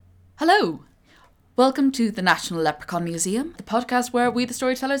Hello! Welcome to the National Leprechaun Museum, the podcast where we, the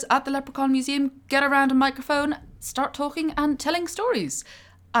storytellers at the Leprechaun Museum, get around a microphone, start talking and telling stories.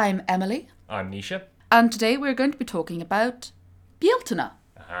 I'm Emily. I'm Nisha. And today we're going to be talking about Bealtaine.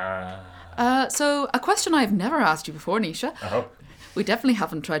 So, a question I've never asked you before, Nisha. Oh. We definitely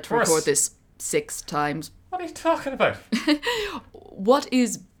haven't tried to record this 6 times. What are you talking about? What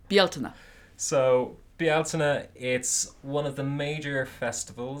is Bealtaine? So, Bealtaine, it's one of the major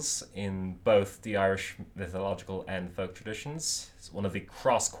festivals in both the Irish mythological and folk traditions. It's one of the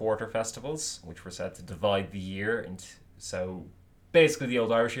cross-quarter festivals, which were said to divide the year. So, basically, the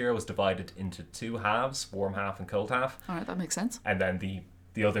Old Irish year was divided into 2 halves, warm half and cold half. All right, that makes sense. And then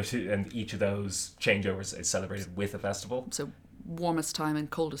the other 2, and each of those changeovers is celebrated with a festival. So, warmest time and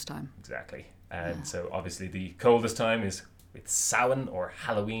coldest time. Exactly. And so, obviously, the coldest time is with Samhain, or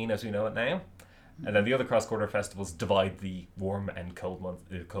Halloween as we know it now. And then the other cross-quarter festivals divide the warm and cold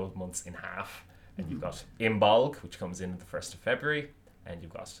months in half. And you've got Imbolg, which comes in the 1st of February. And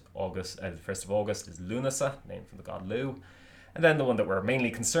you've got August. The 1st of August is Lunasa, named from the god Lu. And then the one that we're mainly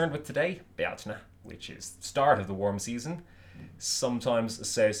concerned with today, Bealtaine, which is the start of the warm season, sometimes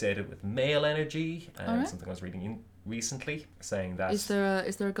associated with male energy. And something I was reading in recently, saying that... Is there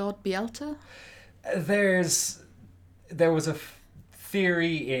a god Bealta? There was a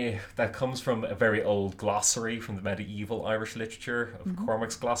theory that comes from a very old glossary from the medieval Irish literature of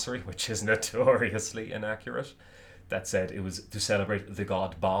Cormac's glossary, which is notoriously inaccurate, that said it was to celebrate the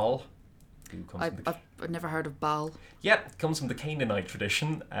god Baal. I've never heard of Baal. Yeah, it comes from the Canaanite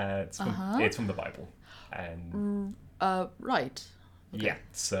tradition. It's from the Bible. And right. Okay. Yeah,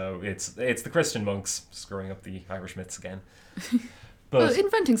 so it's the Christian monks screwing up the Irish myths again. But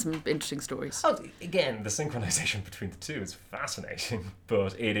inventing some interesting stories. Oh, again, the synchronization between the two is fascinating,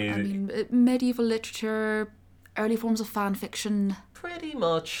 but it is... I mean, medieval literature, early forms of fan fiction. Pretty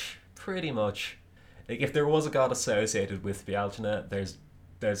much. Like, if there was a god associated with Bealtaine,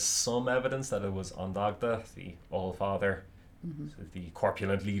 there's some evidence that it was Ondagda, the All-Father, so the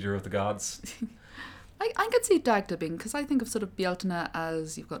corpulent leader of the gods. I could see Dagda being, because I think of sort of Bealtaine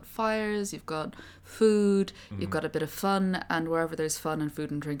as you've got fires, you've got food, you've got a bit of fun, and wherever there's fun and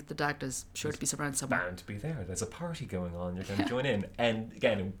food and drink, the Dagda's sure to be around somewhere. Bound to be there. There's a party going on. You're going to join in. And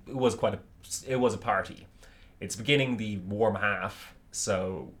again, it was a party. It's beginning the warm half,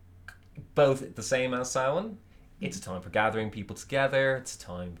 so both the same as Samhain. It's a time for gathering people together. It's a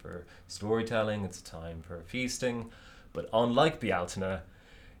time for storytelling. It's a time for feasting. But unlike Bealtaine,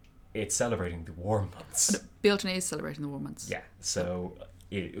 it's celebrating the warm months. Bealtaine is celebrating the warm months. Yeah, so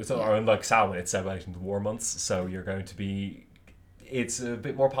unlike Samhain, it's celebrating the warm months, so you're going to be... It's a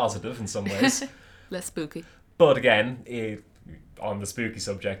bit more positive in some ways. Less spooky. But again, on the spooky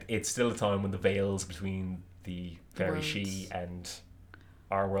subject, it's still a time when the veils between the fairy She and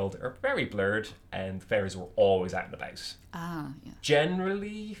our world are very blurred, and fairies were always out and about. Yeah.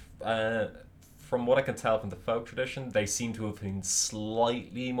 Generally, from what I can tell from the folk tradition, they seem to have been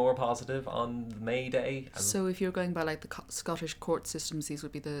slightly more positive on May Day. So if you're going by like the Scottish court systems, these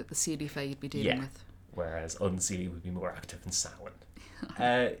would be the Seelie Fae you'd be dealing with. Whereas Unseelie would be more active in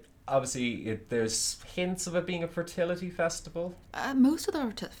Samhain. Obviously, there's hints of it being a fertility festival. Most of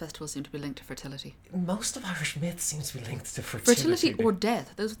our festivals seem to be linked to fertility. Most of Irish myths seems to be linked to fertility. Fertility or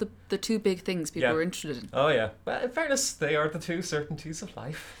death. Those are the 2 big things people are interested in. Oh, yeah. But in fairness, they are the 2 certainties of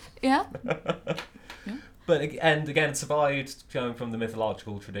life. Yeah. But again, it survived going from the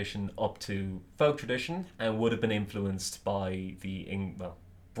mythological tradition up to folk tradition, and would have been influenced by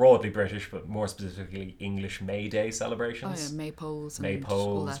broadly British, but more specifically English May Day celebrations. Oh yeah, maypoles,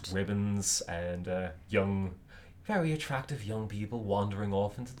 all that. Ribbons, and young, very attractive young people wandering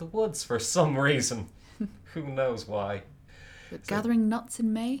off into the woods for some reason. Who knows why? But gathering nuts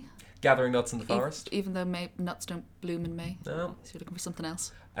in May? Gathering nuts in the forest. Even though nuts don't bloom in May. No. So you're looking for something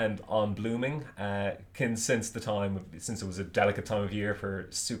else. And on blooming, since it was a delicate time of year for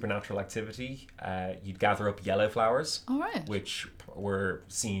supernatural activity, you'd gather up yellow flowers, which were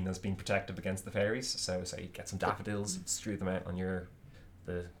seen as being protective against the fairies. So you'd get some daffodils, strew them out on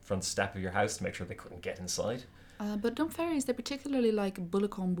the front step of your house to make sure they couldn't get inside. But don't fairies, they particularly like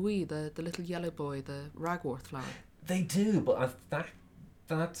Bullicombuie, the little yellow boy, the ragworth flower. They do, but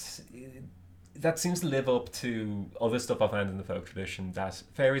that seems to live up to other stuff I found in the folk tradition, that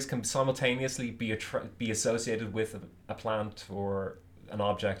fairies can simultaneously be associated with a plant or an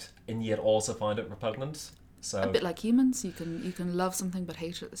object and yet also find it repugnant. So a bit like humans, you can love something but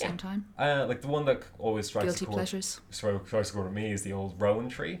hate it at the same time. Like the one that always strikes guilty pleasures. Strikes a chord with me is the old rowan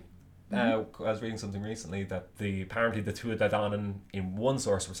tree. I was reading something recently that apparently the Tuatha Dé Danann in one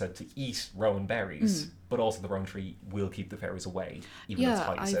source were said to eat rowan berries, but also the rowan tree will keep the fairies away, even though it's Yeah,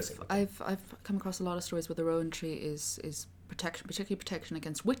 highly associated with them. I've come across a lot of stories where the rowan tree is protection, particularly protection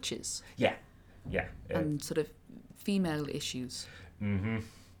against witches Yeah. and sort of female issues.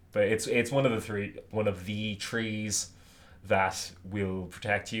 But it's one of the trees that will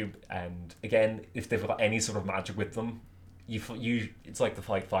protect you. And again, if they've got any sort of magic with them, it's like the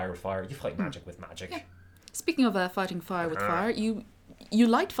fight fire with fire. You fight magic with magic. Yeah. Speaking of fighting fire with fire, you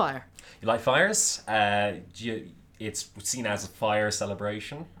light fire. You light fires. It's seen as a fire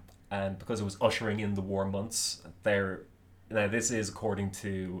celebration, and because it was ushering in the warm months, now this is according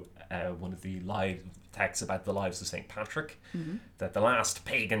to one of the live texts about the lives of St. Patrick, that the last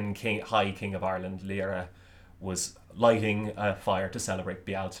pagan high king of Ireland, Lyra, was lighting a fire to celebrate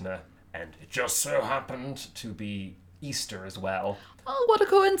Bealtaine, and it just so happened to be Easter as well. Oh, what a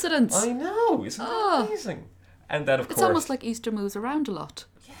coincidence! I know, isn't that amazing? And then, of course... It's almost like Easter moves around a lot.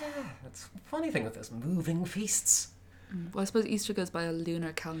 Yeah, that's a funny thing with those moving feasts. Well, I suppose Easter goes by a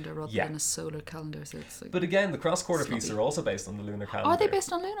lunar calendar rather than a solar calendar. So it's like but again, the cross-quarter feasts are also based on the lunar calendar. Are they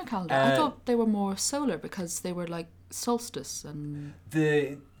based on lunar calendar? I thought they were more solar because they were like solstice and...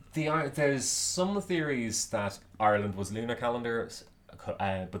 There's some theories that Ireland was lunar calendar,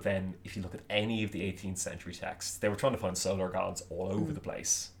 but then if you look at any of the 18th century texts, they were trying to find solar gods all over the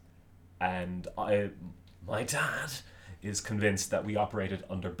place. And my dad is convinced that we operated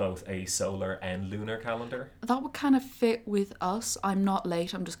under both a solar and lunar calendar. That would kind of fit with us. I'm not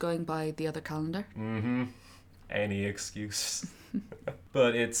late, I'm just going by the other calendar. Any excuse.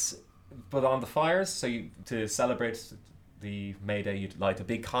 But on the fires, so to celebrate the May Day, you'd light a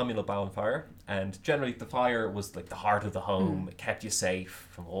big communal bonfire, and generally the fire was like the heart of the home. It kept you safe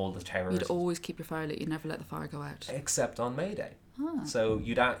from all the terrors. You'd always keep your fire lit, you'd never let the fire go out. Except on May Day. So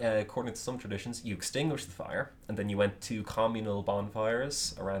you'd, according to some traditions, you extinguished the fire, and then you went to communal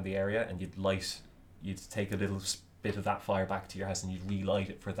bonfires around the area, and you'd take a little bit of that fire back to your house, and you'd relight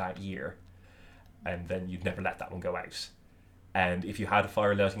it for that year, and then you'd never let that one go out. And if you had a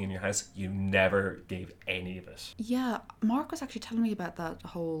fire lighting in your house, you never gave any of it. Yeah, Mark was actually telling me about that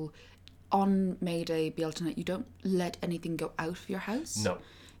whole, on May Day, Bealtaine, you don't let anything go out of your house. No.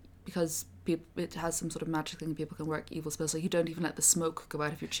 Because it has some sort of magic thing, people can work evil spells, so you don't even let the smoke go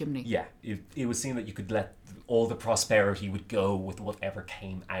out of your chimney. Yeah, it was seen that you could let all the prosperity would go with whatever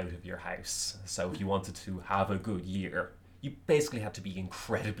came out of your house. So if you wanted to have a good year, you basically had to be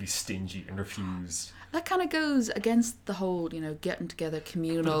incredibly stingy and refuse. That kind of goes against the whole, getting together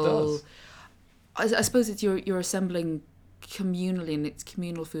communal. But it does. I suppose it's you're assembling communally, and it's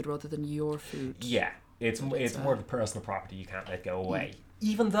communal food rather than your food. Yeah, it's more the personal property you can't let go away.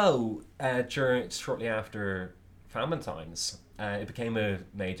 Even though shortly after famine times, it became a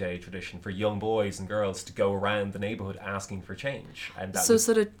May Day tradition for young boys and girls to go around the neighbourhood asking for change, and that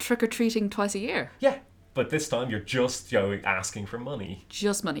sort of trick or treating twice a year. Yeah, but this time you're just asking for money.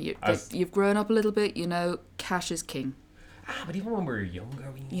 Just money. You've grown up a little bit. Cash is king. But even when we were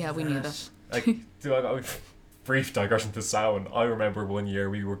younger, we knew that. Like, brief digression to Samhain. I remember one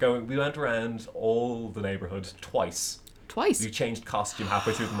year we went around all the neighbourhood twice. Twice? We changed costume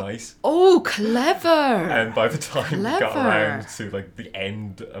halfway through the night. Oh, clever! And by the time we got around to the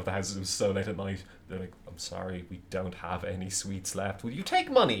end of the house, it was so late at night, they're like, I'm sorry, we don't have any sweets left. Will you take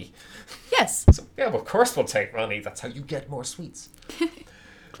money? Yes. So, yeah, well, of course we'll take money. That's how you get more sweets.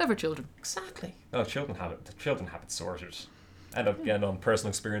 Clever children. Exactly. No, children have it sorted. And again, on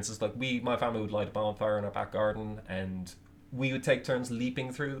personal experiences, my family would light a bonfire in our back garden, and we would take turns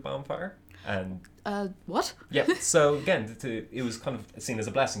leaping through the bonfire. And what? Yeah. So again, it was kind of seen as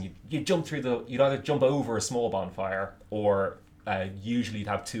a blessing. You'd jump through you'd either jump over a small bonfire, or usually you'd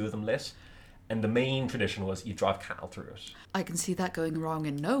have two of them lit. And the main tradition was you drive cattle through it. I can see that going wrong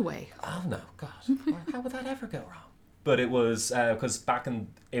in no way. Oh no, God! How would that ever go wrong? But it was because back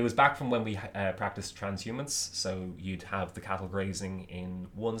from when we practiced transhumance. So you'd have the cattle grazing in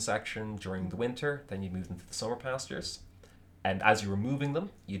one section during the winter, then you'd move them to the summer pastures. And as you were moving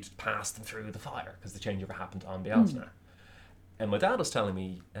them, you'd pass them through the fire because the changeover happened on Bealtaine. And my dad was telling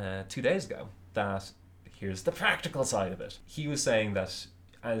me 2 days ago that here's the practical side of it. He was saying that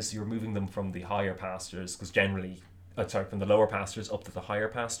as you're moving them from the higher pastures, because generally, from the lower pastures up to the higher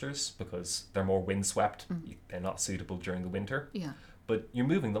pastures, because they're more windswept, they're not suitable during the winter. Yeah. But you're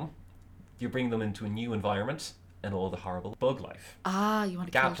moving them, you're bringing them into a new environment and all the horrible bug life. You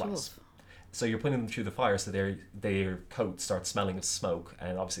want to kill it off. So you're putting them through the fire, so their coat starts smelling of smoke,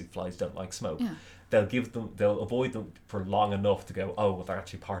 and obviously flies don't like smoke. Yeah. They'll avoid them for long enough to go, oh, well, they're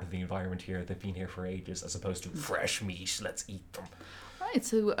actually part of the environment here. They've been here for ages, as opposed to fresh meat. Let's eat them. Right,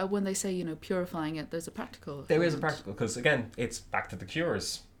 so when they say, purifying it, there's a practical... There is a element. practical, because again, it's back to the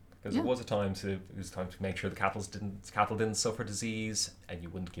cures. Because Yeah. it was time to make sure the cattle didn't suffer disease, and you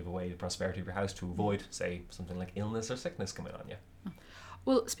wouldn't give away the prosperity of your house to avoid, say, something like illness or sickness coming on you.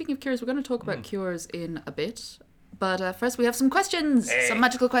 Well, speaking of cures, we're going to talk about cures in a bit. But first we have some questions. Hey. Some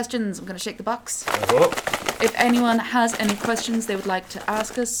magical questions. I'm going to shake the box. Oh. If anyone has any questions they would like to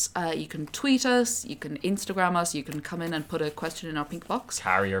ask us, you can tweet us, you can Instagram us, you can come in and put a question in our pink box.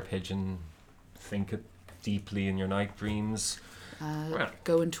 Carrier pigeon, think it deeply in your night dreams.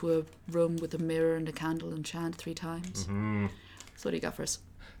 Go into a room with a mirror and a candle and chant 3 times. Mm-hmm. So what do you got for us?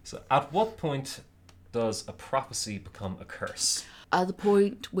 So at what point does a prophecy become a curse? At the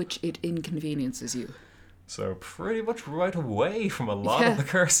point which it inconveniences you. So pretty much right away from a lot Yeah. of the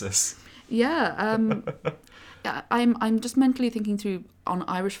curses. Yeah, yeah, I'm just mentally thinking through on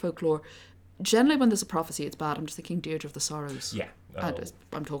Irish folklore. Generally, when there's a prophecy, it's bad. I'm just thinking Deirdre of the Sorrows. Yeah. And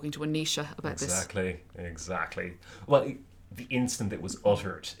I'm talking to Anisha about this. Exactly. Well, the instant it was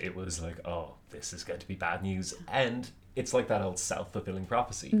uttered, it was like, oh, this is going to be bad news. And it's like that old self-fulfilling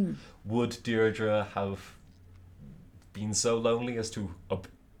prophecy. Would Deirdre have been so lonely as to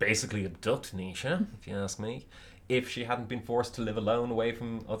basically abduct Nisha, if you ask me, if she hadn't been forced to live alone away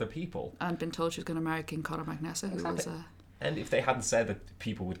from other people? And been told she was going to marry King Conor MacNessa, who was And if they hadn't said that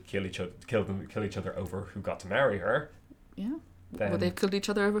people would kill each other over who got to marry her, yeah. then Well, they've killed each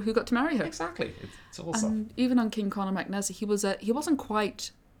other over who got to marry her. exactly, it's all stuff. And even on King Conor MacNessa, he wasn't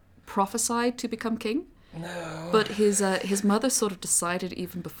quite prophesied to become king. No. But his mother sort of decided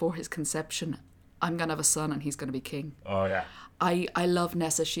even before his conception, I'm going to have a son and he's going to be king. Oh yeah. I love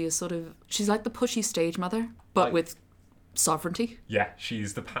Nessa. She's like the pushy stage mother, but with sovereignty. Yeah, she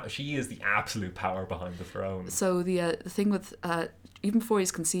is the absolute power behind the throne. So the thing with even before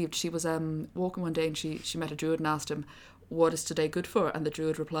he's conceived, she was walking one day and she met a druid and asked him, "What is today good for?" And the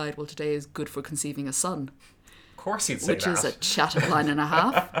druid replied, "Well, today is good for conceiving a son." Of course he'd say Which that. is a chatted line and a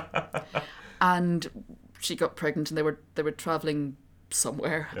half. And she got pregnant and they were travelling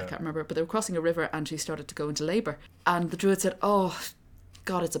somewhere, I can't remember, but they were crossing a river and she started to go into labour. And the druid said, "Oh,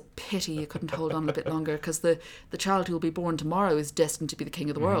 God, it's a pity you couldn't hold on a bit longer because the child who will be born tomorrow is destined to be the king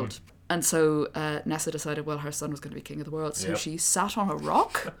of the world." And so Nessa decided, well, her son was going to be king of the world. So she sat on a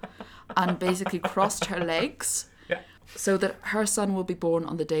rock and basically crossed her legs so that her son will be born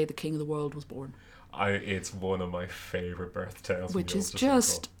on the day the king of the world was born. It's one of my favourite birth tales. Which is Ulster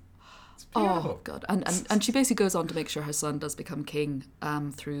just... Circle. Oh, God. And she basically goes on to make sure her son does become king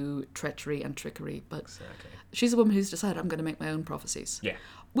through treachery and trickery. But she's a woman who's decided, I'm going to make my own prophecies. Yeah.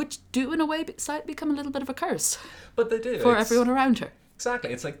 Which do, in a way, become a little bit of a curse. But they do. For everyone around her.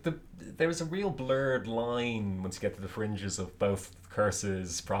 Exactly. It's like there's a real blurred line once you get to the fringes of both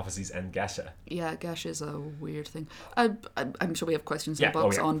curses, prophecies, and Gesha. Yeah, Gesh is a weird thing. I'm sure we have questions in Yeah, the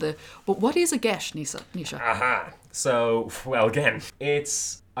box on the... But what is a Gesh, Nisha? Aha. So, well, again,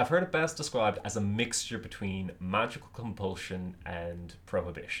 I've heard it best described as a mixture between magical compulsion and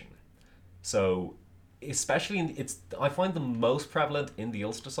prohibition. So, especially I find them most prevalent in the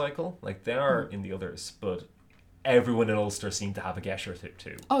Ulster cycle. Like, they are in the others, but everyone in Ulster seemed to have a Gesh or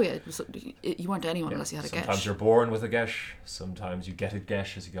two. Oh, yeah. You weren't anyone unless you had a Gesh. Sometimes you're born with a Gesh. Sometimes you get a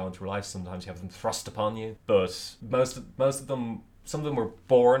Gesh as you go into life. Sometimes you have them thrust upon you. But most of them... Some of them were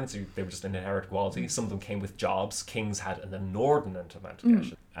born, so they were just an inherent quality. Some of them came with jobs. Kings had an inordinate amount of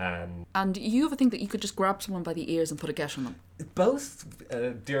Gesh. And you ever think that you could just grab someone by the ears and put a Gesh on them? Both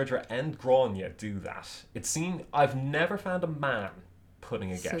Deirdre and Grania do that. I've never found a man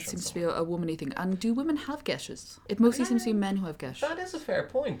putting a Gesh So on it seems to someone. be a womany thing. And do women have Geshes? It mostly seems to be men who have Gesh. That is a fair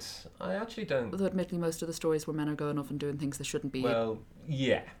point. I actually don't... Although admittedly most of the stories where men are going off and doing things they shouldn't be. Well,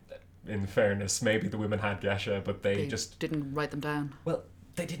 yeah. In fairness, maybe the women had Gesha, but they just... didn't write them down. Well,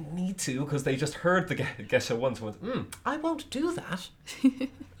 they didn't need to because they just heard the Gesha once and went, I won't do that.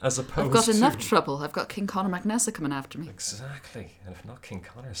 As opposed I've got to... enough trouble. I've got King Conor MacNessa coming after me. Exactly. And if not King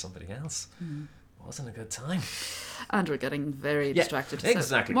Conor, somebody else. Wasn't a good time. And we're getting very distracted.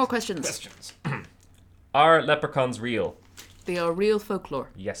 Exactly. So, more questions. Are leprechauns real? They are real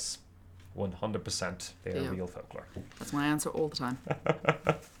folklore. Yes. 100% they are real folklore. That's my answer all the time.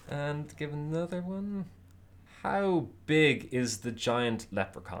 And give another one. How big is the giant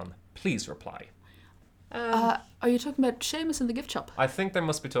leprechaun? Please reply. Are you talking about Seamus in the gift shop? I think they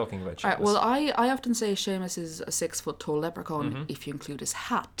must be talking about Seamus. Right, well, I often say Seamus is a 6 foot tall leprechaun if you include his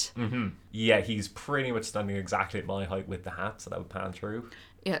hat. Yeah, he's pretty much standing exactly at my height with the hat, so that would pan through.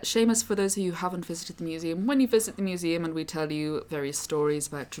 Yeah, Seamus, for those of you who haven't visited the museum, when you visit the museum and we tell you various stories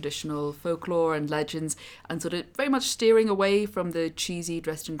about traditional folklore and legends and sort of very much steering away from the cheesy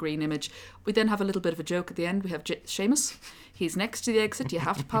dressed in green image, we then have a little bit of a joke at the end. We have Seamus. He's next to the exit. You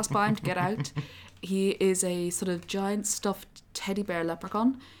have to pass by him to get out. He is a sort of giant stuffed teddy bear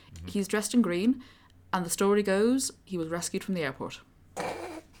leprechaun. He's dressed in green, and the story goes he was rescued from the airport.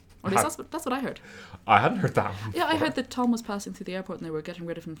 Or at least that's what I heard. I hadn't heard that one Yeah, I before. heard that Tom was passing through the airport and they were getting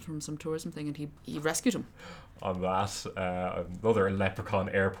rid of him from some tourism thing, and he rescued him. On that, another leprechaun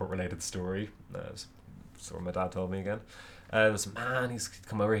airport related story. Story my dad told me again. There was a man, he's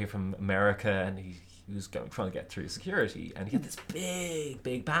come over here from America, and he was trying to get through security, and he had this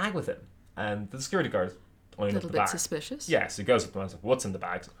big bag with him. And the security guard A only little looked bit at the bag. suspicious. Yeah, so he goes up to him and says, "What's in the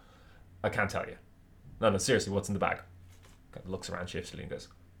bag?" "I can't tell you." No, seriously, what's in the bag?" Kind of looks around shiftily and goes,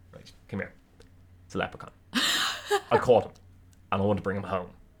 "Right, come here. It's a leprechaun. I caught him, and I want to bring him home."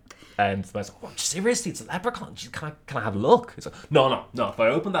 And the man's like, "Oh, seriously, it's a leprechaun. Can I have a look?" He's like, No. If I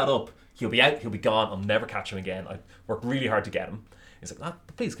open that up, he'll be out, he'll be gone. I'll never catch him again. I worked really hard to get him." He's like,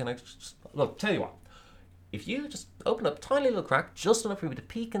 "Please, can I just look? Tell you what, if you just open up a tiny little crack, just enough for me to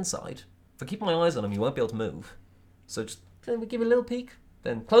peek inside. If I keep my eyes on him, you won't be able to move. So just give you a little peek,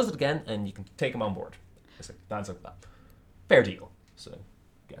 then close it again, and you can take him on board." It's like, man's like that. Fair deal. So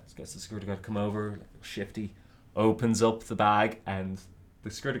gets the security guard to come over, shifty, opens up the bag, and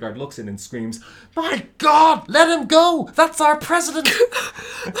the security guard looks in and screams, "My God, let him go! That's our president!"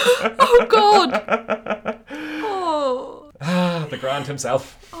 Oh God! Oh, The Grand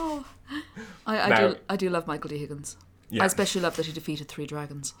himself. I do love Michael D. Higgins. Yeah. I especially love that he defeated 3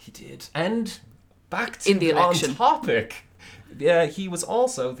 dragons. He did. And back to In the election. on topic. Yeah, he was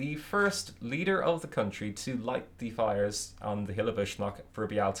also the first leader of the country to light the fires on the hill of Ushnock for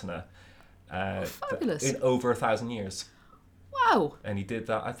Bealtaine. Fabulous. In over 1,000 years. Wow. And he did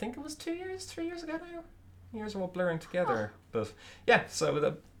that, I think it was 2 years, 3 years ago now. Years are all blurring together. But yeah, so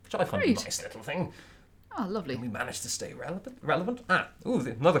which I find a Great. nice little thing. Oh, lovely. And we managed to stay relevant.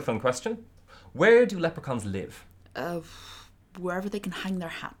 Another fun question. Where do leprechauns live? Wherever they can hang their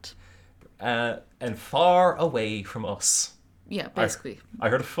hat. And far away from us. Yeah, basically. I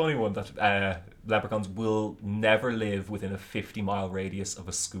heard a funny one that leprechauns will never live within a 50-mile radius of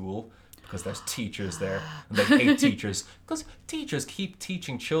a school because there's teachers there, and they hate teachers because teachers keep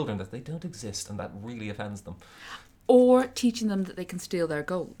teaching children that they don't exist, and that really offends them. Or teaching them that they can steal their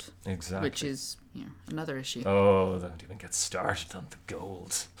gold. Exactly. Which is another issue. Oh, don't even get started on the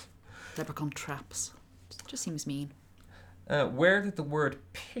gold. Leprechaun traps. Just seems mean. Where did the word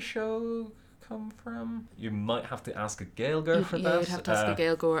pisho come from? You might have to ask a Gaeilgeoir for that. You'd have to ask a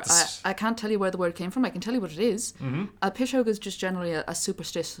Gaeilgeoir. I can't tell you where the word came from. I can tell you what it is. Mm-hmm. A pishog is just generally a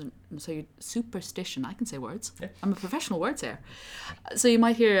superstition. So superstition. I can say words. Yeah. I'm a professional words So you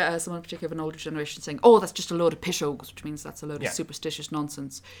might hear someone, particularly of an older generation, saying, "Oh, that's just a load of pishogs," which means that's a load of superstitious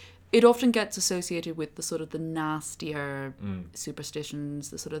nonsense. It often gets associated with the sort of the nastier superstitions,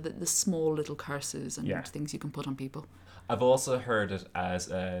 the sort of the small little curses and things you can put on people. I've also heard it as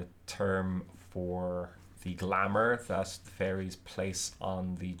a term for the glamour that the fairies place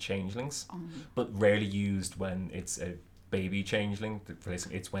on the changelings, but rarely used when it's a baby changeling.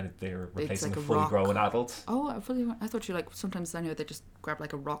 It's when they're replacing like a a fully rock. grown adult. Oh, I thought you sometimes I know they just grab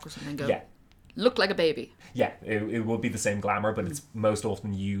like a rock or something and go, Yeah. look like a baby. Yeah, it will be the same glamour, but it's most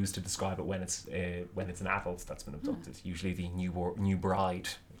often used to describe it when it's an adult that's been abducted. Usually the new bride,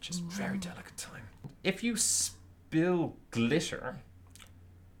 which is a very delicate time. If you spill glitter,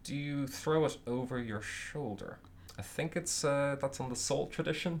 do you throw it over your shoulder? I think it's that's on the salt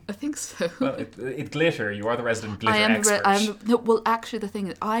tradition. I think so. Well, it glitter. You are the resident glitter expert. Well, actually, the thing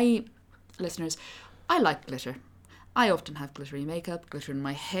is, listeners, I like glitter. I often have glittery makeup, glitter in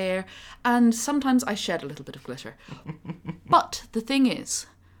my hair, and sometimes I shed a little bit of glitter. But the thing is,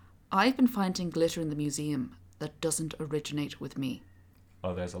 I've been finding glitter in the museum that doesn't originate with me.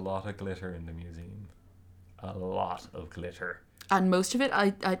 Oh, there's a lot of glitter in the museum. A lot of glitter. And most of it,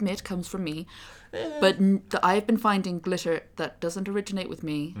 I admit, comes from me. But I've been finding glitter that doesn't originate with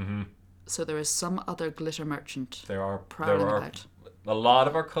me. Mm-hmm. So there is some other glitter merchant prowling about. A lot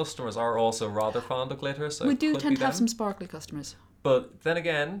of our customers are also rather fond of glitter, so we do tend to have some sparkly customers. But then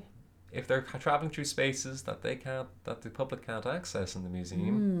again, if they're traveling through spaces that the public can't access in the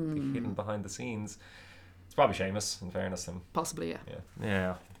museum, hidden behind the scenes, it's probably Seamus, in fairness to him. Possibly, yeah.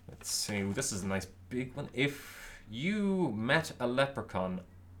 Yeah. Let's see. This is a nice big one. If you met a leprechaun,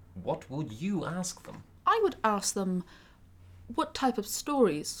 what would you ask them? I would ask them, what type of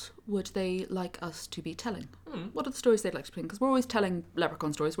stories would they like us to be telling? What are the stories they'd like to bring? Because we're always telling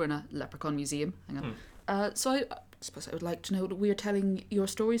leprechaun stories. We're in a leprechaun museum. Hang on. So I suppose I would like to know that we're telling your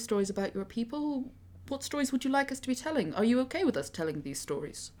stories about your people. What stories would you like us to be telling? Are you okay with us telling these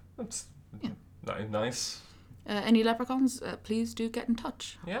stories? That's nice. Any leprechauns, please do get in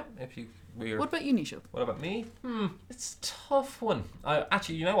touch. Yeah, if you... What about you, Nisha? What about me? It's a tough one.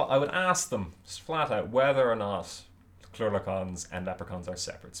 Actually, you know what? I would ask them just flat out whether or not clurlicons and leprechauns are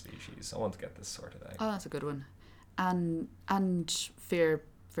separate species. I want to get this sorted out. Oh, that's a good one. And fear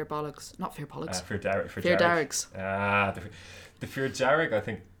bollocks, not fear bollocks. Fear Darrigs. The fear Darrig, I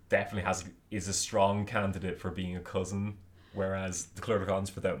think, definitely is a strong candidate for being a cousin. Whereas the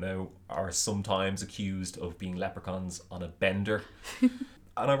clurlicons, for those who don't know, are sometimes accused of being leprechauns on a bender.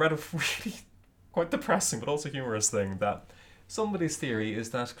 And I read a really quite depressing but also humorous thing that somebody's theory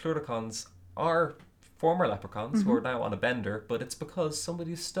is that clurlicons are former leprechauns who are now on a bender, but it's because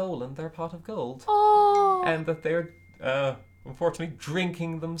somebody's stolen their pot of gold. Oh. And that they're unfortunately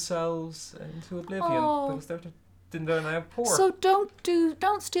drinking themselves into oblivion because they're now poor. So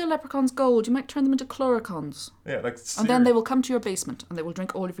don't steal leprechauns' gold. You might turn them into clurlicons. Yeah, like and then they will come to your basement and they will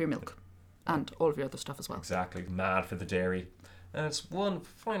drink all of your milk and all of your other stuff as well. Exactly, mad for the dairy. And it's one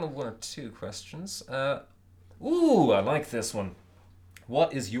or two questions. I like this one.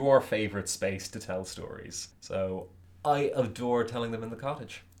 What is your favourite space to tell stories? So I adore telling them in the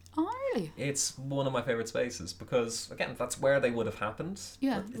cottage. Oh, really? It's one of my favourite spaces because, again, that's where they would have happened.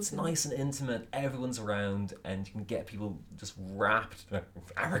 Yeah. It's nice and intimate. Everyone's around, and you can get people just wrapped.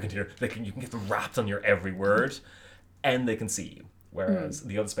 Arrogant here. You can get them wrapped on your every word, and they can see you. Whereas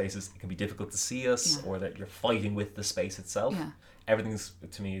the other spaces, it can be difficult to see us, or that you're fighting with the space itself. Yeah. Everything's,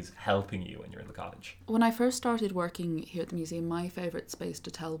 to me, is helping you when you're in the cottage. When I first started working here at the museum, my favourite space to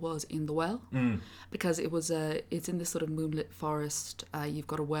tell was in the well, because it's in this sort of moonlit forest. You've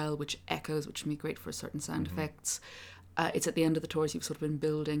got a well which echoes, which can be great for certain sound effects. It's at the end of the tours you've sort of been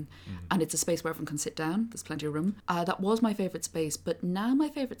building, and it's a space where everyone can sit down. There's plenty of room. That was my favourite space, but now my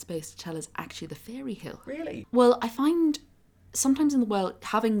favourite space to tell is actually the fairy hill. Really? Well, I find sometimes in the well,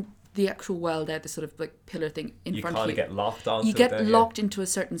 having the actual well there, the sort of like pillar thing in front of you. You kind of get locked onto You get it, locked into a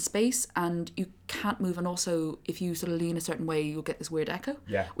certain space and you can't move. And also, if you sort of lean a certain way, you'll get this weird echo.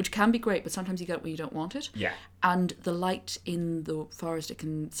 Yeah. Which can be great, but sometimes you get it when you don't want it. Yeah. And the light in the forest, it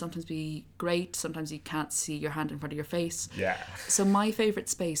can sometimes be great. Sometimes you can't see your hand in front of your face. Yeah. So my favourite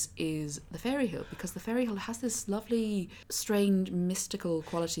space is the fairy hill, because the fairy hill has this lovely, strange, mystical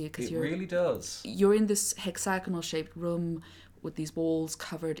quality. Because It really does. You're in this hexagonal shaped room with these walls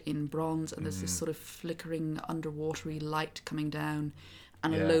covered in bronze, and there's this sort of flickering underwatery light coming down,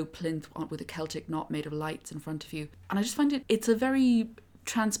 and a low plinth with a Celtic knot made of lights in front of you. And I just find it's a very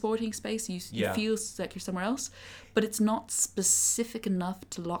transporting space. You feel like you're somewhere else, but it's not specific enough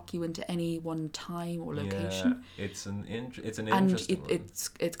to lock you into any one time or location. Yeah, it's an interesting one.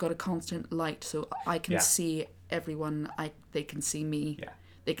 It's got a constant light, so I can see everyone. They can see me. Yeah.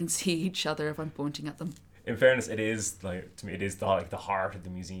 They can see each other if I'm pointing at them. In fairness, it is the heart of the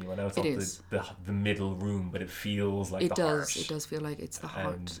museum. I know it's not the middle room, but it feels like the heart. It does feel like it's the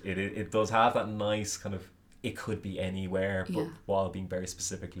heart. And it does have that nice kind of, it could be anywhere, but while being very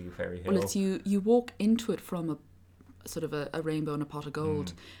specifically a fairy hill. Well, it's you walk into it from a sort of a rainbow and a pot of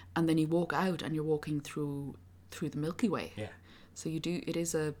gold, and then you walk out and you're walking through the Milky Way. Yeah. So it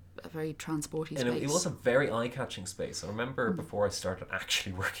is a very transporty space. And it was a very eye-catching space. I remember before I started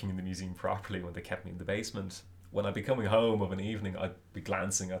actually working in the museum properly, when they kept me in the basement, when I'd be coming home of an evening, I'd be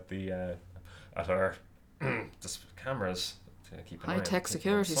glancing at at our just cameras to keep an eye on high-tech things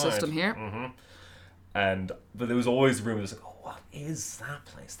security outside. system here. But there was always a room that was like, oh, what is that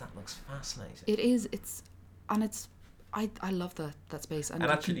place? That looks fascinating. It is. I love that space, and you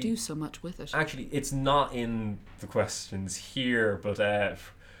can do so much with it. Actually, it's not in the questions here, but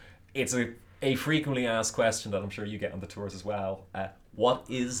it's a frequently asked question that I'm sure you get on the tours as well. What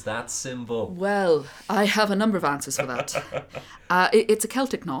is that symbol? Well, I have a number of answers for that. It's a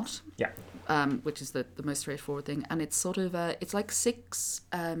Celtic knot. Yeah. Which is the most straightforward thing, and it's sort of it's like 6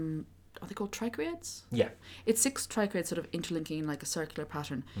 are they called trichroids? Yeah. It's 6 trichroids sort of interlinking in like a circular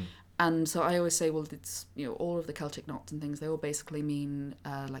pattern. And so I always say, well, it's, all of the Celtic knots and things, they all basically mean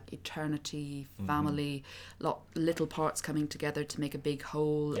like eternity, family, little parts coming together to make a big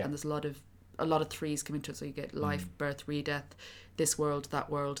whole, and there's a lot of threes come into it, so you get life, birth, re-death, this world, that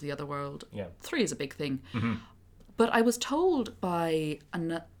world, the other world. Yeah. 3 is a big thing. But I was told by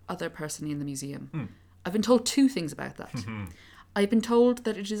another person in the museum, I've been told 2 things about that. I've been told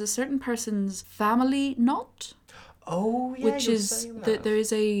that it is a certain person's family knot. Oh, yeah, which is that there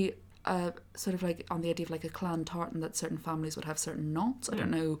is sort of like on the idea of like a clan tartan, that certain families would have certain knots. I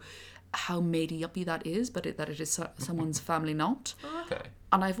don't know how made-uppy that is, but that it is someone's family knot. Okay.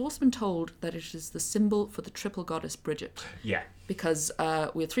 And I've also been told that it is the symbol for the triple goddess Bridget. Yeah. Because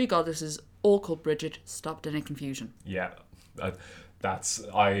we have 3 goddesses, all called Bridget. Stop any confusion. Yeah. I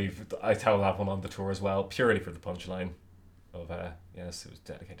tell that one on the tour as well, purely for the punchline of yes, it was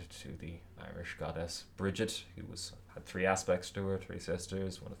dedicated to the Irish goddess Bridget, who had 3 aspects to her, 3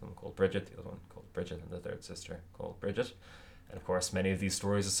 sisters, one of them called Bridget, the other one called Bridget, and the third sister called Bridget. And of course, many of these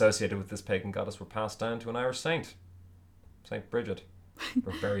stories associated with this pagan goddess were passed down to an Irish saint, Saint Bridget.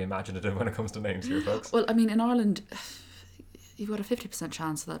 We're very imaginative when it comes to names here, folks. Well, I mean, in Ireland, you've got a 50%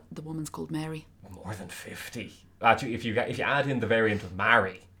 chance that the woman's called Mary. More than 50. Actually, if you add in the variant of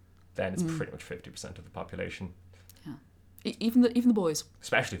Mary, then it's pretty much 50% of the population. Yeah, even the boys.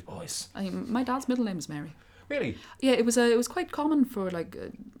 Especially the boys. I mean, my dad's middle name is Mary. Really? Yeah, it was quite common for like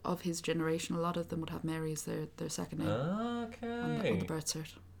of his generation. A lot of them would have Mary as their second name. Okay. On the birth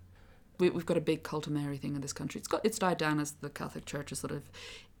cert. We've got a big cult of Mary thing in this country. It's died down as the Catholic Church has sort of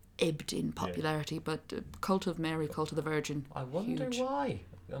ebbed in popularity, but cult of Mary, cult of the Virgin. I wonder huge. why.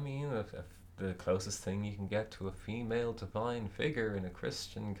 I mean, if the closest thing you can get to a female divine figure in a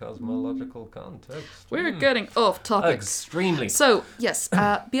Christian cosmological context. We're getting off topic. Extremely. So yes,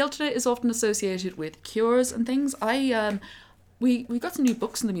 Bealtaine is often associated with cures and things. We got some new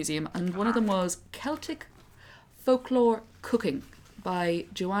books in the museum, and one of them was Celtic Folklore Cooking by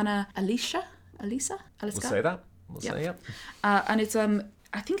Joanna Alicia. We'll say that. We'll say yep. And it's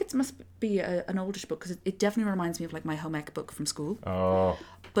I think it must be an oldish book, because it definitely reminds me of like my home ec book from school. Oh.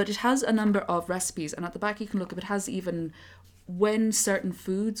 But it has a number of recipes, and at the back you can look up. It has even when certain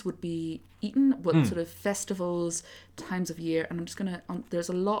foods would be eaten, what sort of festivals, times of year, and I'm just gonna. There's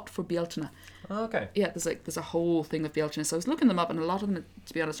a lot for Bealtaine. Okay. Yeah, there's a whole thing of Bealtaine. So I was looking them up, and a lot of them,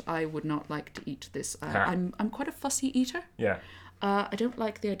 to be honest, I would not like to eat this. I'm quite a fussy eater. Yeah. I don't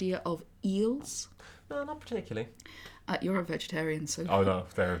like the idea of eels. No, not particularly. You're a vegetarian, so. Oh no,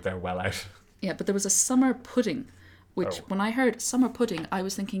 they're well out. Yeah, but there was a summer pudding, which when I heard summer pudding, I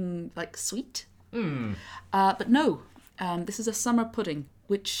was thinking like sweet. But no, this is a summer pudding,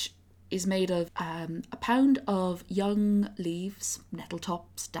 which is made of a pound of young leaves, nettle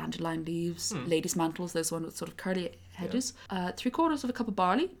tops, dandelion leaves, ladies' mantles, those ones with sort of curly hedges, 3/4 of a cup of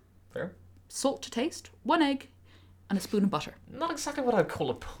barley, Fair. salt to taste, 1 egg, and a spoon of butter. Not exactly what I'd call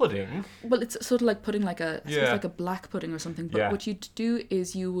a pudding. Well, it's sort of like putting like I suppose like a black pudding or something. But what you'd do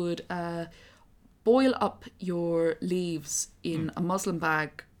is you would boil up your leaves in a muslin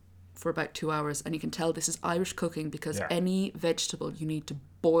bag for about 2 hours, and you can tell this is Irish cooking because any vegetable you need to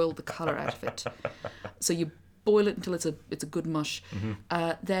boil the colour out of it. So you boil it until it's a good mush.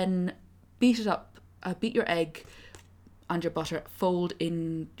 Then beat it up. Beat your egg and your butter. Fold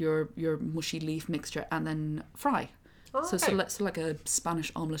in your mushy leaf mixture and then fry. Okay. So like a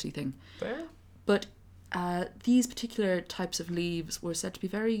Spanish omelette-y thing. Fair. But these particular types of leaves were said to be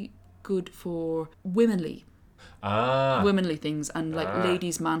very good for womanly things, and like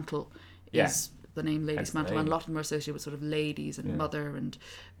lady's mantle is the name lady's mantle, and a lot of them are associated with sort of ladies and mother, and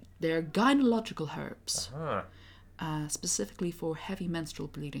they're gynecological herbs, specifically for heavy menstrual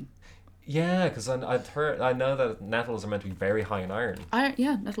bleeding. Yeah, because I know that nettles are meant to be very high in iron.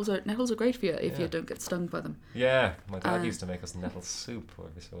 Nettles are great for you if you don't get stung by them. Yeah, my dad used to make us nettle soup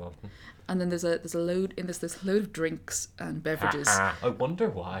every so often. And then there's a load in this load of drinks and beverages. I wonder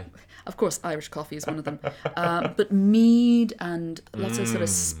why. Of course, Irish coffee is one of them, but mead and lots of sort of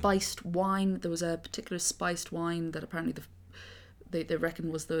spiced wine. There was a particular spiced wine that apparently they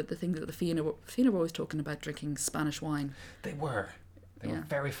reckon was the thing that the Fianna were always talking about, drinking Spanish wine. They were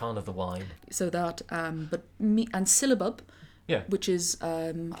very fond of the wine. So that, but meat and syllabub. Yeah. Which is,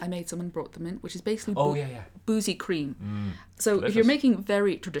 I made someone brought them in, which is basically boozy cream. So delicious. If you're making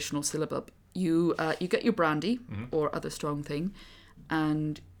very traditional syllabub, you get your brandy or other strong thing,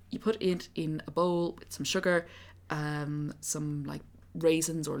 and you put it in a bowl with some sugar, some like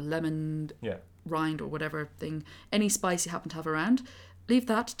raisins or lemon rind or whatever thing, any spice you happen to have around. Leave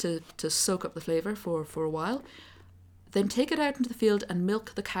that to soak up the flavour for a while. Then take it out into the field and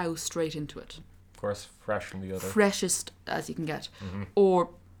milk the cow straight into it. Of course, fresh from the other. Freshest as you can get.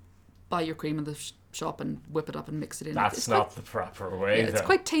 Or buy your cream in the shop and whip it up and mix it in. That's not the proper way. Yeah, it's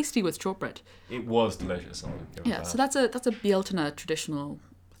quite tasty with shortbread. It was delicious. So that's a Bealtaine traditional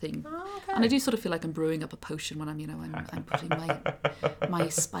thing. Okay. And I do sort of feel like I'm brewing up a potion when I'm putting my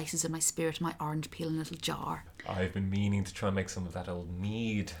spices and my spirit, my orange peel in a little jar. I've been meaning to try and make some of that old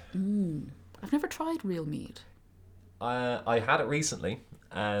mead. I've never tried real mead. I had it recently,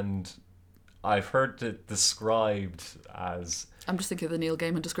 and I've heard it described as... I'm just thinking of the Neil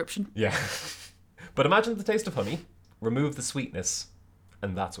Gaiman description. Yeah. But imagine the taste of honey, remove the sweetness,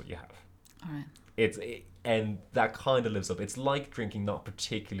 and that's what you have. All right. And that kind of lives up. It's like drinking not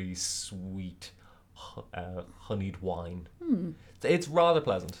particularly sweet honeyed wine. It's rather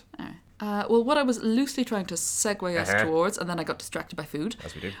pleasant. All right. Well, what I was loosely trying to segue us towards, and then I got distracted by food,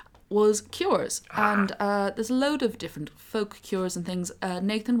 As we do. was cures. And there's a load of different folk cures and things.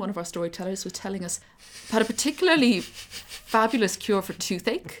 Nathan, one of our storytellers, was telling us about a particularly fabulous cure for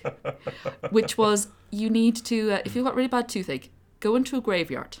toothache, which was you need to, if you've got really bad toothache, go into a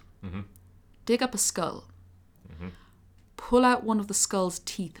graveyard, dig up a skull, pull out one of the skull's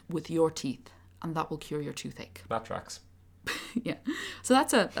teeth with your teeth, and that will cure your toothache. That tracks. Yeah. So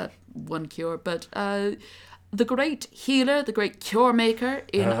that's a one cure. But the great healer, the great cure maker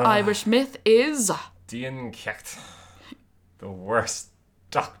in Irish myth is... Dian Cecht, the worst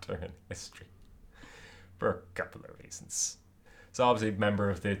doctor in history, for a couple of reasons. So obviously member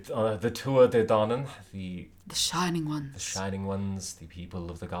of the Tuatha De Danann, the Shining Ones. The Shining Ones, the people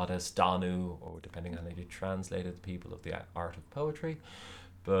of the goddess Danu, or depending on how you translate it, the people of the art of poetry.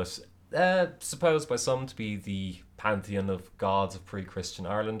 But supposed by some to be the pantheon of gods of pre-Christian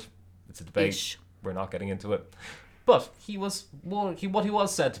Ireland. It's a debate. Ish. We're not getting into it. But what he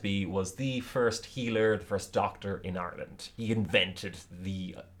was said to be was the first healer, the first doctor in Ireland. He invented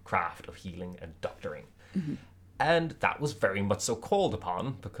the craft of healing and doctoring. And that was very much so called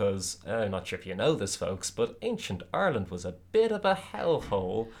upon because, I'm not sure if you know this, folks, but ancient Ireland was a bit of a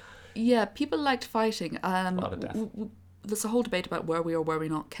hellhole. Yeah, people liked fighting. A lot of death. There's a whole debate about were we or were we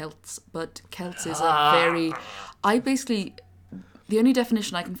not Celts, but Celts is a very... The only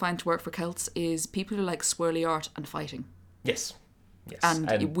definition I can find to work for Celts is people who like swirly art and fighting. Yes.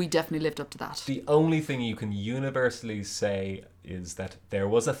 And we definitely lived up to that. The only thing you can universally say is that there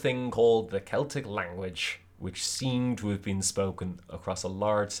was a thing called the Celtic language, which seemed to have been spoken across a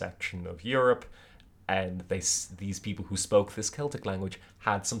large section of Europe, and these people who spoke this Celtic language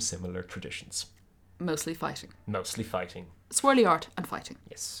had some similar traditions. Mostly fighting. Swirly art and fighting.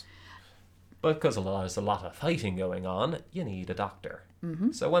 Yes. But because there's a lot of fighting going on, you need a doctor.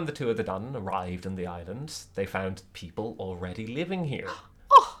 So when the Tuatha De Danann arrived in the island, they found people already living here.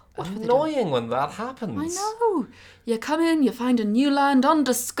 What were they Annoying when that happens. I know. You come in, you find a new land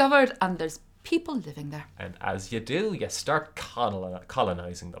undiscovered, and there's people living there. And as you do, you start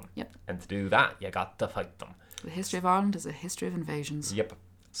colonising them. Yep. And to do that, you got to fight them. The history of Ireland is a history of invasions. Yep.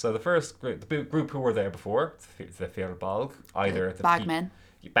 So the first group, the group who were there before, the Fir Bolg, either the Bagmen.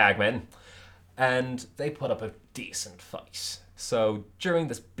 Bagmen, and they put up a decent fight. So during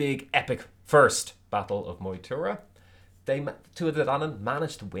this big epic first battle of Moytura, Tuatha De Danann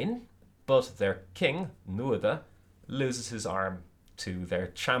managed to win, but their king, Nuada, loses his arm to their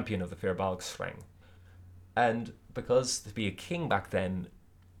champion of the Fir Bolg, Sreng. And because to be a king back then,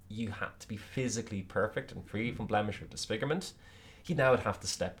 you had to be physically perfect and free from blemish or disfigurement. He now would have to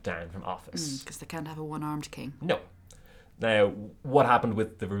step down from office. Because they can't have a one-armed king. No. Now, what happened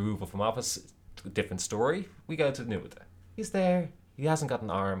with the removal from office? Different story. We go to Nuada. He's there. He hasn't got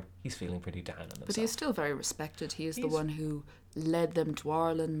an arm. He's feeling pretty down on himself. But he's still very respected. He's the one who led them to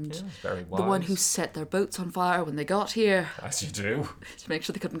Ireland. Yeah, very wise. The one who set their boats on fire when they got here. As you do. To make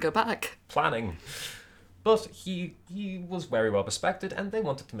sure they couldn't go back. Planning. But he was very well respected, and they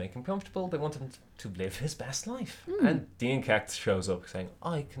wanted to make him comfortable. They wanted him to live his best life. And Dian Cecht shows up saying,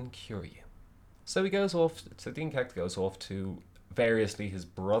 I can cure you. So Dian Cecht goes off to variously his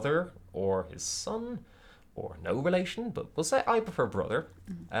brother or his son, or no relation, but we'll say I prefer brother,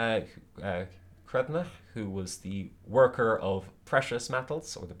 Credna, who was the worker of precious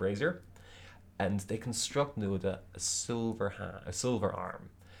metals, or the brazier, and they construct Nuada a silver arm.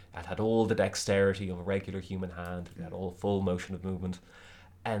 It had all the dexterity of a regular human hand. It had all full motion of movement.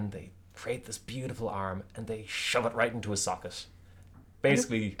 And they create this beautiful arm and they shove it right into a socket.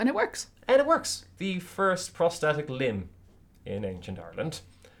 Basically... And it works. And it works. The first prosthetic limb in ancient Ireland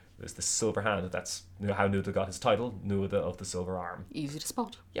was the silver hand. That's how Nuada got his title, Nuada of the Silver Arm. Easy to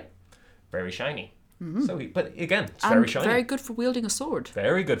spot. Yep. Very shiny. But again, it's very shiny. Very good for wielding a sword.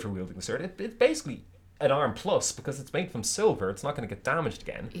 Very good for wielding a sword. It's basically an arm plus, because it's made from silver, it's not going to get damaged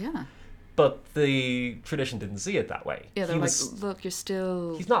again. Yeah. But the tradition didn't see it that way. Yeah, they're like, look, you're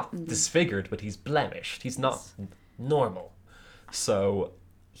still... He's not disfigured, but he's blemished. He's not normal. So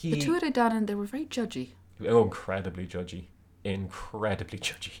The Tuatha De Danann, they were very judgy. Oh, incredibly judgy. Incredibly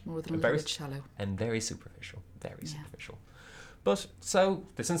judgy. More than a little bit shallow. And very superficial. Very superficial. But so,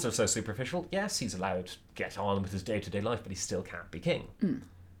 since they're so superficial, yes, he's allowed to get on with his day-to-day life, but he still can't be king.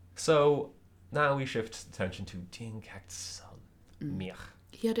 So... Now we shift attention to Dian Cecht's son, Miach.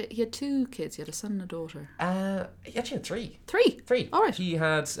 He had 2 kids. He had a son and a daughter. He actually had 3. 3? All right. He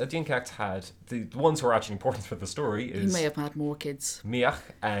had, Dian Cecht had, the ones who are actually important for the story He is may have had more kids. Miach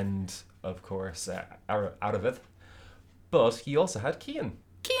and, of course, Arvid. But he also had Cian.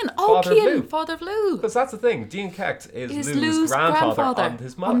 Cian! Oh, Father of Lou. Cian! Father of Lou! Because that's the thing, Dian Cecht is Is Lou's Lou's grandfather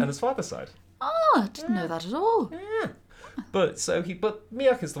grandfather. on his father's side. Oh, I didn't know that at all. Yeah. But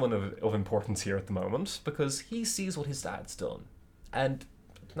Miach is the one of importance here at the moment because he sees what his dad's done. And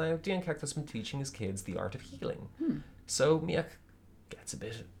now Dian Cecht has been teaching his kids the art of healing. So Miach gets a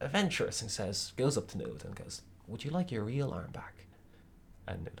bit adventurous and goes up to Nuad and goes, "Would you like your real arm back?"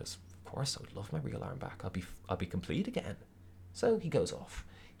 And Nuad says, "Of course, I would love my real arm back. I'll be complete again." So he goes off.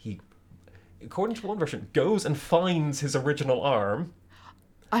 He, according to one version, goes and finds his original arm.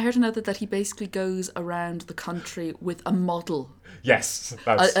 I heard another that he basically goes around the country with a model. Yes,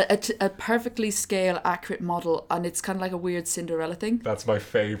 that's A perfectly scale, accurate model, and it's kind of like a weird Cinderella thing. that's my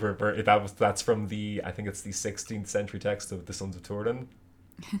favorite. That's from I think it's the 16th century text of the Sons of Turin,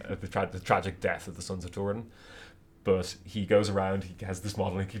 the tragic death of the Sons of Turin. But he goes around. He has this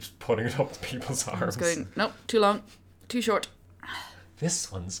model and he keeps putting it up to people's I arms. was going, nope, too long, too short.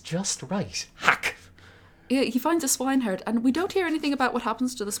 This one's just right. Hack. Yeah, he finds a swineherd, and we don't hear anything about what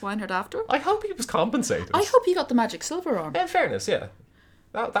happens to the swineherd after. I hope he was compensated. I hope he got the magic silver arm. In fairness, yeah,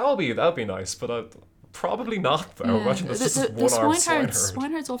 that'll be nice, but probably not. Though. Yeah. Imagine that's just one armed swineherd.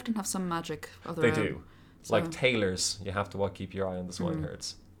 Swineherds often have some magic of their They own. do. Like tailors, you have to keep your eye on the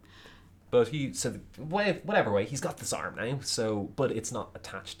swineherds. But whatever way, he's got this arm now. But it's not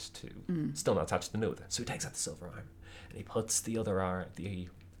attached to, still not attached to the Nuad. So he takes out the silver arm and he puts the other arm, the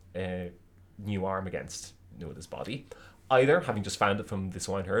new arm against Nuada's body, either having just found it from the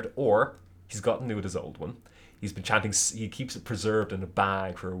swineherd, or he's gotten Nuada's old one. He's been chanting. He keeps it preserved in a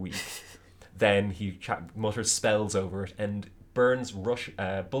bag for a week. Then he mutters spells over it and burns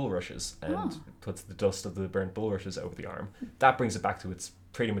bulrushes and puts the dust of the burnt bulrushes over the arm. That brings it back to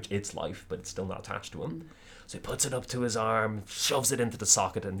pretty much its life, but it's still not attached to him. So he puts it up to his arm, shoves it into the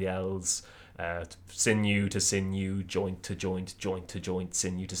socket, and yells, "Sinew to sinew, joint to joint, joint to joint,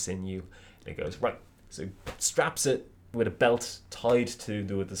 sinew to sinew." And he goes, right. So he straps it with a belt tied to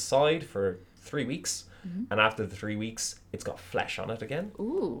the side for 3 weeks. And after the 3 weeks, it's got flesh on it again.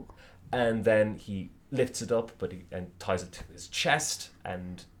 Ooh. And then he lifts it up, and ties it to his chest.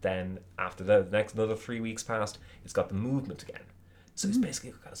 And then after another 3 weeks passed, it's got the movement again. So he's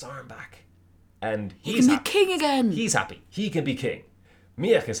basically got his arm back. And he's He can be king again. He's happy. He can be king.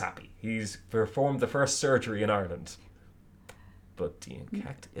 Miach is happy. He's performed the first surgery in Ireland. But Dian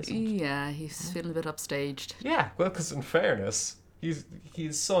Cecht isn't. Yeah, he's feeling a bit upstaged. Yeah, well, because in fairness,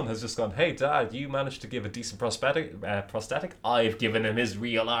 his son has just gone, "Hey, Dad, you managed to give a decent prosthetic. I've given him his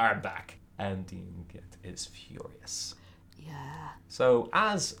real arm back." And Dian Cecht is furious. Yeah. So,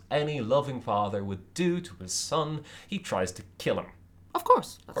 as any loving father would do to his son, he tries to kill him. Of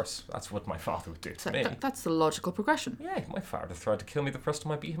course. Of course, that's what my father would do to me. That's the logical progression. Yeah, my father tried to kill me the first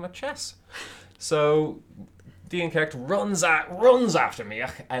time I beat him at chess. So Dian Cecht runs after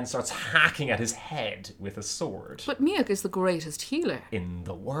Miach and starts hacking at his head with a sword. But Miach is the greatest healer. In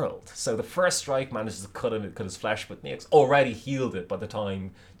the world. So the first strike manages to cut his flesh, but Miach's already healed it by the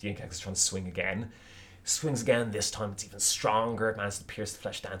time Dian Cecht is trying to swing again. Swings again, this time it's even stronger. It manages to pierce the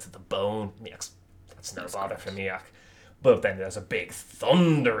flesh down to the bone. That's no bother for Miach. But then there's a big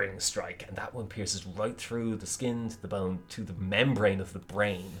thundering strike, and that one pierces right through the skin to the bone to the membrane of the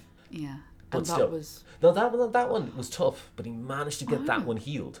brain. Yeah. But And still, that one was tough, but he managed to get that one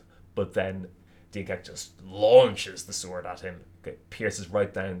healed. But then Dian Cecht just launches the sword at him, pierces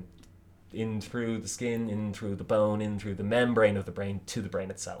right down in through the skin, in through the bone, in through the membrane of the brain to the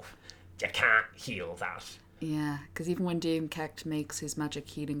brain itself. You can't heal that. Yeah, because even when Dian Cecht makes his magic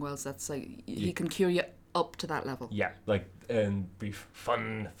healing wells, that's like he can cure you up to that level. Yeah, like brief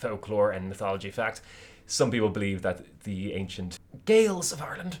fun folklore and mythology fact. Some people believe that the ancient Gaels of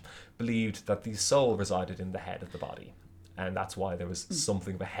Ireland believed that the soul resided in the head of the body. And that's why there was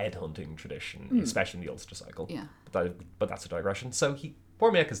something of a head-hunting tradition, especially in the Ulster cycle. Yeah. But that's a digression. So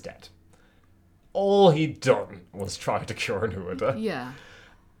poor Miach is dead. All he'd done was try to cure Nuada. Yeah.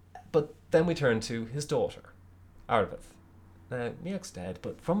 But then we turn to his daughter, Arvid. Now, Miach's dead,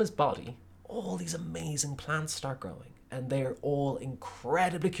 but from his body, all these amazing plants start growing. And they're all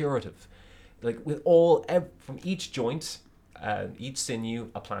incredibly curative. Like, from each joint and each sinew,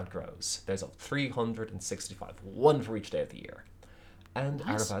 a plant grows. There's 365, one for each day of the year. And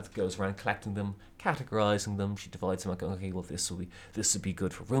Arvad goes around collecting them, categorizing them. She divides them out, going, okay, well, this would be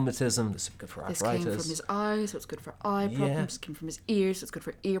good for rheumatism, this would be good for This arthritis. came from his eyes, so it's good for eye problems. It came from his ears, so it's good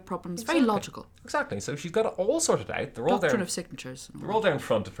for ear problems. Exactly. Very logical. Exactly. So she's got it all sorted out. They're all Doctrine there. of signatures. They're all there in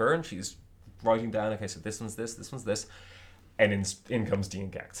front of her, and she's writing down, okay, so this one's this. And in comes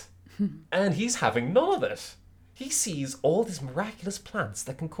Dean Gecht. And he's having none of it. He sees all these miraculous plants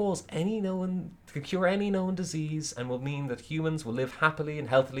that can cure any known disease and will mean that humans will live happily and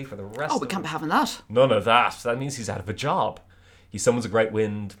healthily for the rest Oh, of we can't be having that. None of that. That means he's out of a job. He summons a great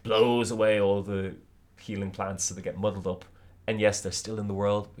wind, blows away all the healing plants so they get muddled up. And yes, they're still in the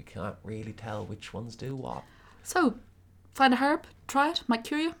world. We can't really tell which ones do what. So, find a herb, try it, might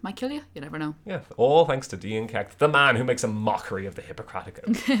cure you, might kill you, you never know. Yeah, all thanks to Dean Gecht, the man who makes a mockery of the Hippocratic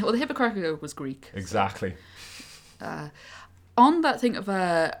Oath. Well, the Hippocratic Oath was Greek. Exactly. On that thing of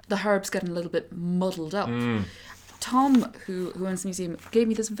the herbs getting a little bit muddled up, Tom, who owns the museum, gave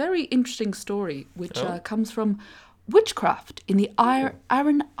me this very interesting story, which comes from Witchcraft in the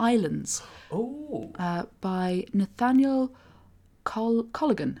Aran Islands by Nathaniel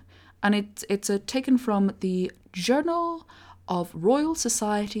Colligan. And it's taken from the Journal of Royal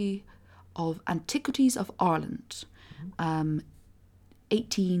Society of Antiquities of Ireland,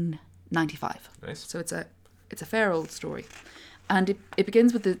 1895. Nice. So it's a fair old story. And it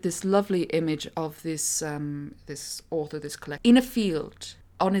begins with this lovely image of this author, this collector, in a field,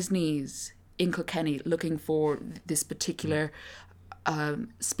 on his knees, in Kilkenny, looking for this particular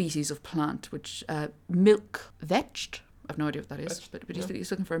species of plant, which milk vetched. I've no idea what that is, but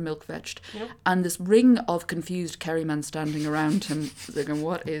he's looking for a milk vetched. Yeah. And this ring of confused kerrymen standing around him, thinking,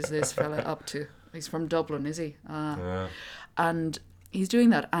 what is this fella up to? He's from Dublin, is he? And he's doing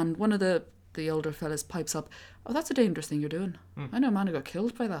that, and one of the older fellas pipes up, oh, that's a dangerous thing you're doing. I know a man who got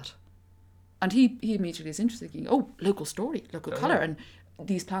killed by that. And he immediately is interested, thinking, oh, local story, local colour, and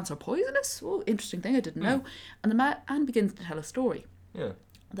these plants are poisonous? Oh, interesting thing, I didn't know. And the man begins to tell a story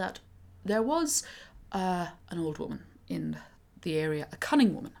that there was an old woman in the area, a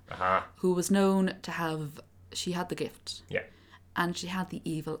cunning woman, who was known to have, she had the gift. Yeah. And she had the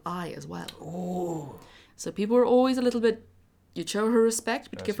evil eye as well. Oh. So people were always a little bit, you'd show her respect,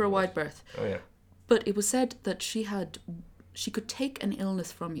 but give her a wide berth. Oh, yeah. But it was said that she could take an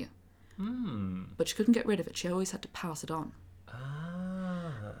illness from you, but she couldn't get rid of it. She always had to pass it on.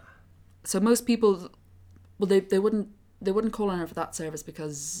 So most people, well, they wouldn't call on her for that service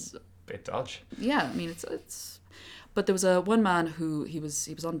because, Bit dodge. yeah, I mean it's. But there was one man who he was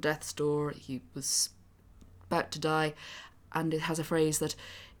on death's door. He was about to die, and it has a phrase that,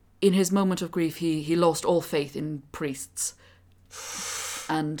 in his moment of grief, he lost all faith in priests.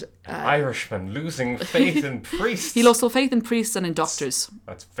 And Irishman losing faith in priests. he lost all faith in priests and in doctors.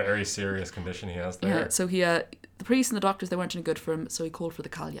 That's a very serious condition he has there. Yeah, so the priests and the doctors, they weren't any good for him, so he called for the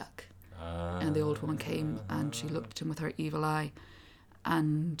Cailleach. And the old woman came and she looked at him with her evil eye,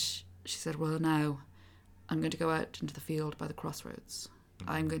 and she said, well, now I'm going to go out into the field by the crossroads.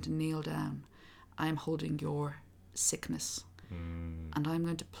 I'm going to kneel down. I'm holding your sickness. And I'm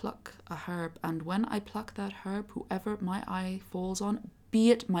going to pluck a herb, and when I pluck that herb, whoever my eye falls on,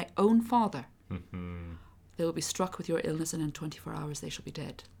 be it my own father, they will be struck with your illness, and in 24 hours they shall be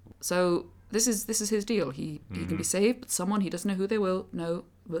dead. So this is his deal. He can be saved, but someone, he doesn't know who they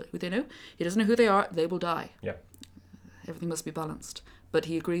know. He doesn't know who they are. They will die. Yeah. Everything must be balanced. But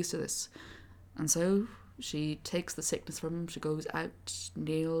he agrees to this, and so she takes the sickness from him. She goes out,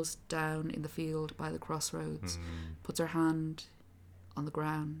 kneels down in the field by the crossroads, puts her hand on the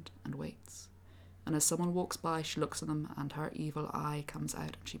ground and waits. And as someone walks by, she looks at them, and her evil eye comes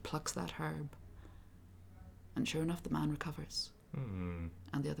out, and she plucks that herb. And sure enough, the man recovers, and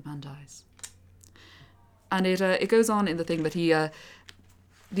the other man dies. And it goes on in the thing that he,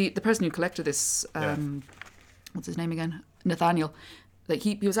 the person who collected this, what's his name again? Nathaniel. Like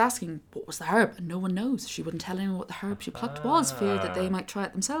he was asking what was the herb, and no one knows. She wouldn't tell anyone what the herb she plucked was, fear that they might try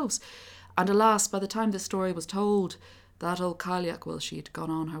it themselves. And alas, by the time this story was told, that old Cailleach, well, she'd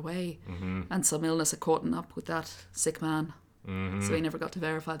gone on her way, and some illness had caught up with that sick man. So he never got to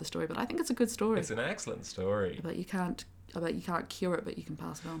verify the story. But I think it's a good story. It's an excellent story. But you can't cure it, but you can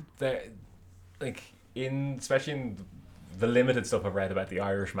pass it on. Especially in the limited stuff I've read about the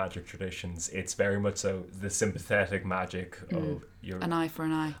Irish magic traditions, it's very much so the sympathetic magic of an eye for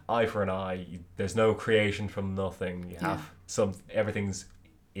an eye. Eye for an eye. There's no creation from nothing. You have everything's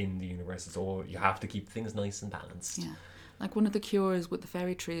in the universe. It's all, you have to keep things nice and balanced. Yeah. Like one of the cures with the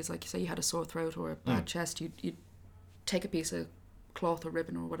fairy trees, like you say you had a sore throat or a bad chest, you'd take a piece of cloth or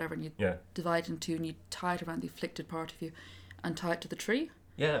ribbon or whatever, and you'd divide it in two, and you'd tie it around the afflicted part of you and tie it to the tree.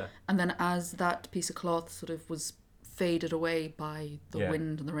 Yeah. And then as that piece of cloth sort of was faded away by the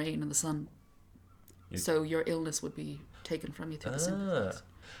wind and the rain and the sun. So your illness would be taken from you through the sympathies.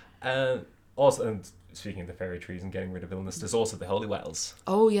 Also, and speaking of the fairy trees and getting rid of illness, there's also the holy wells.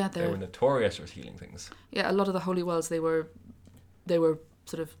 Oh yeah, they were notorious for healing things. Yeah, a lot of the holy wells, they were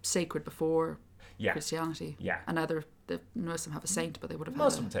sort of sacred before Christianity. Yeah, and now most of them have a saint, but they would have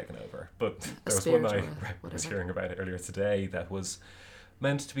most of them taken over. But there was one I was hearing about earlier today that was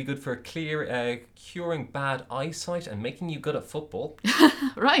meant to be good for curing bad eyesight and making you good at football.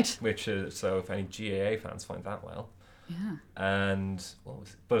 Right. Which is, so if any GAA fans find that well. Yeah. And what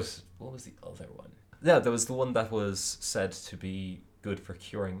was the other one? Yeah, there was the one that was said to be good for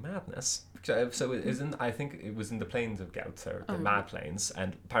curing madness. So it is I think it was in the Plains of Gowth, or the Mad Plains,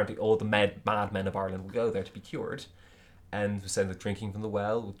 and apparently all the mad men of Ireland would go there to be cured. And said that drinking from the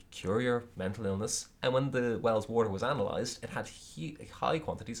well would cure your mental illness. And when the well's water was analysed, it had high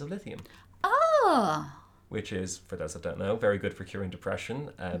quantities of lithium. Ah! Which is, for those that don't know, very good for curing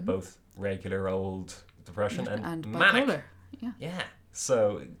depression, both regular old depression and manic. Bipolar. Yeah. Yeah.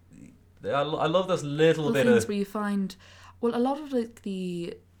 So I love those little bit things of... where you find... Well, a lot of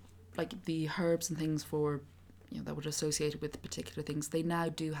the herbs and things for... that were associated with particular things, they now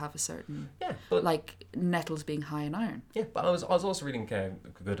do have a certain, like nettles being high in iron. Yeah, but I was also reading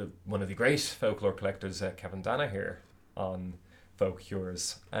one of the great folklore collectors, Kevin Danaher, on folk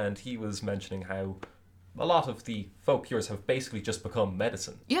cures, and he was mentioning how a lot of the folk cures have basically just become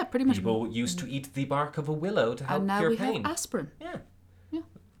medicine. Yeah, pretty much. People used to eat the bark of a willow to help cure pain. And now we have aspirin. Yeah.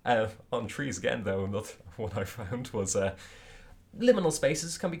 On trees again, though, another one I found was... liminal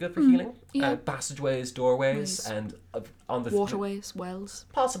spaces can be good for healing. Yeah. Passageways, doorways, and on the waterways, wells.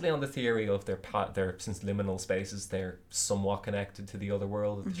 Possibly on the theory of their since liminal spaces, they're somewhat connected to the other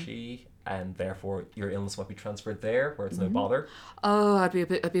world of the She, and therefore your illness might be transferred there, where it's no bother. Oh, I'd be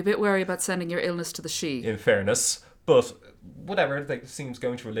a bit wary about sending your illness to the She. In fairness, but whatever, it seems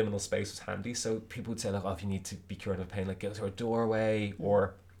going to a liminal space is handy. So people would say, like, if you need to be cured of pain, like go to a doorway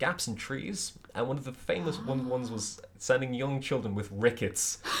or gaps in trees. And one of the famous ones was sending young children with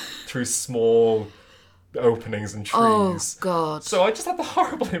rickets through small openings in trees. Oh, God. So I just had the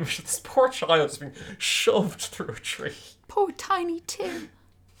horrible image of this poor child just being shoved through a tree. Poor tiny Tim.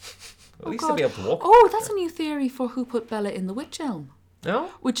 At least they'll be able to walk. Oh, that's a new theory for who put Bella in the witch elm. No?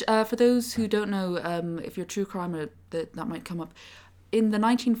 Which, for those who don't know, if you're true crime, that might come up. In the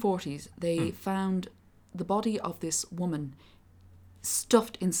 1940s, they found the body of this woman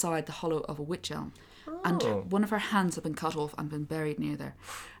stuffed inside the hollow of a wych elm, and one of her hands had been cut off and been buried near there,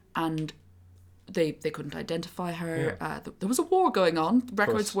 and they couldn't identify her. There was a war going on.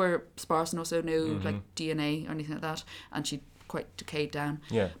 Records were sparse and also no like DNA or anything like that, and she'd quite decayed down.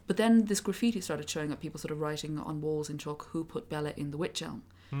 Yeah. But then this graffiti started showing up, people sort of writing on walls in chalk who put Bella in the wych elm,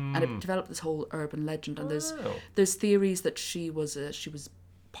 and it developed this whole urban legend. And there's theories that she was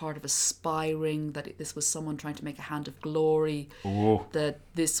part of a spy ring, that this was someone trying to make a hand of glory. Ooh. That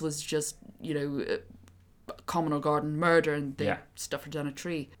this was just, common or garden murder, and they stuffed her down a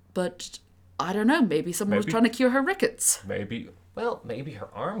tree. But I don't know, maybe someone was trying to cure her rickets. Maybe her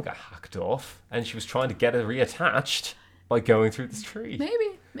arm got hacked off and she was trying to get it reattached by going through this tree.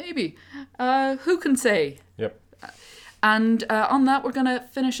 Maybe. Who can say? Yep. And on that, we're going to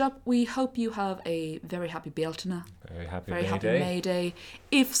finish up. We hope you have a very happy Bealtaine. Very happy May Day.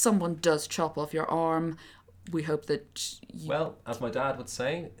 If someone does chop off your arm, we hope that Well, as my dad would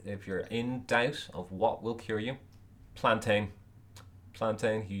say, if you're in doubt of what will cure you, plantain.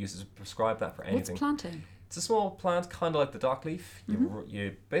 Plantain, he uses to prescribe that for anything. What's plantain? It's a small plant, kind of like the dock leaf.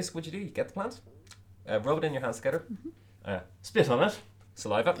 You basically, what you do, you get the plant, rub it in your hands together, spit on it,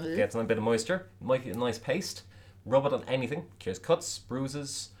 saliva, gets a bit of moisture, make it a nice paste. Rub it on anything, cures cuts,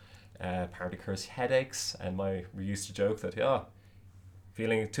 bruises, apparently cures headaches, and we used to joke that,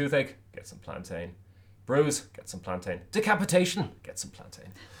 feeling toothache, get some plantain. Bruise, get some plantain. Decapitation, get some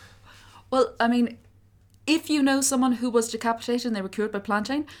plantain. Well, I mean, if you know someone who was decapitated and they were cured by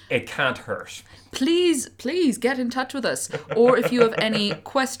plantain, it can't hurt. Please get in touch with us. Or if you have any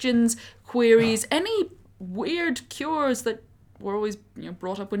questions, queries, any weird cures that were always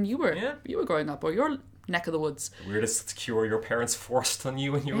brought up when you were growing up, or your neck of the woods. The weirdest cure your parents forced on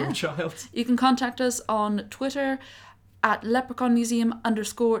you when you were a child. You can contact us on Twitter at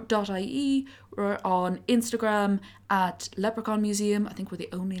leprechaunmuseum_.ie. We're on Instagram at leprechaunmuseum. I think we're the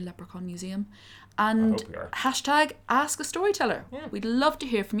only leprechaun museum. And I hope we are. hashtag ask a storyteller. Yeah. We'd love to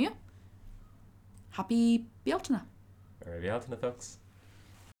hear from you. Happy Bealtaine. Very Bealtaine, folks.